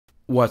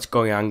What's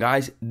going on,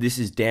 guys? This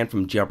is Dan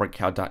from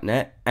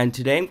Jailbreak.net, and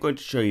today I'm going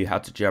to show you how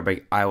to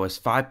jailbreak iOS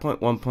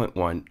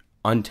 5.1.1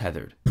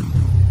 Untethered.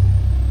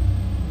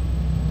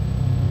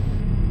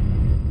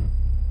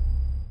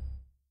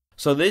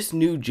 So this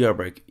new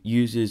jailbreak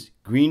uses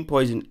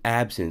GreenPois0n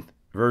Absinthe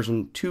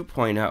version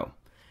 2.0,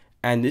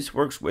 and this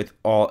works with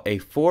all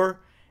A4,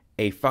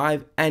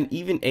 A5, and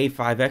even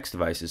A5X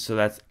devices. So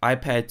that's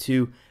iPad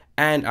 2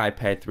 and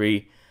iPad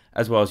 3,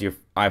 as well as your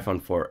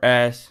iPhone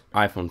 4S,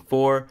 iPhone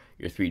 4,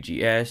 your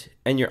 3GS,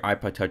 and your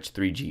iPod Touch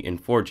 3G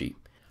and 4G.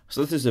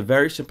 So this is a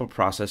very simple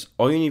process.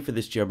 All you need for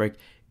this jailbreak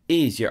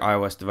is your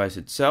iOS device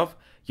itself,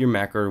 your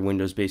Mac or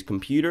Windows-based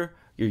computer,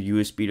 your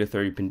USB to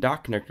 30-pin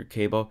dock connector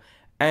cable,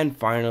 and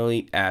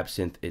finally,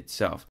 Absinthe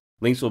itself.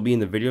 Links will be in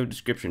the video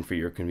description for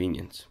your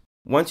convenience.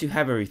 Once you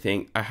have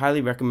everything, I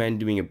highly recommend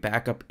doing a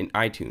backup in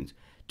iTunes.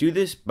 Do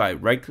this by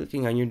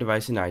right-clicking on your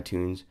device in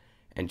iTunes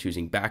and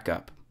choosing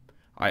Backup.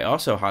 I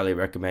also highly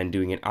recommend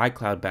doing an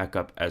iCloud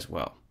backup as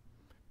well.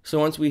 So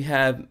once we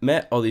have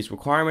met all these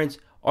requirements,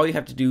 all you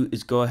have to do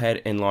is go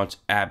ahead and launch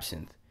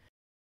Absinthe.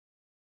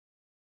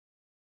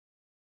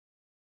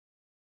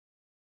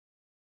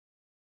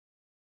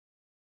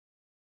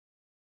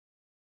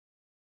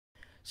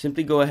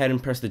 Simply go ahead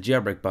and press the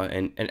jailbreak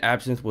button and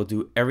Absinthe will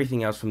do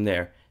everything else from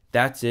there.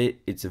 That's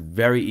it. It's a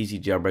very easy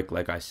jailbreak,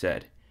 like I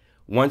said.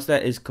 Once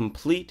that is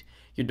complete,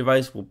 your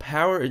device will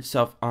power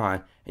itself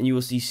on and you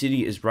will see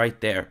City is right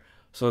there.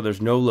 So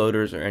there's no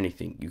loaders or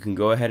anything. You can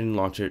go ahead and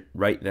launch it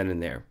right then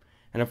and there.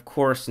 And of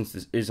course, since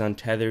this is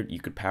untethered,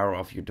 you could power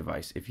off your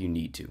device if you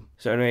need to.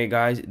 So anyway,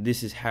 guys,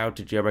 this is how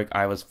to jailbreak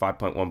iOS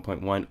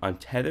 5.1.1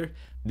 Untethered.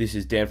 This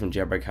is Dan from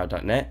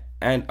Jailbreak.net,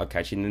 and I'll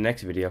catch you in the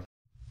next video.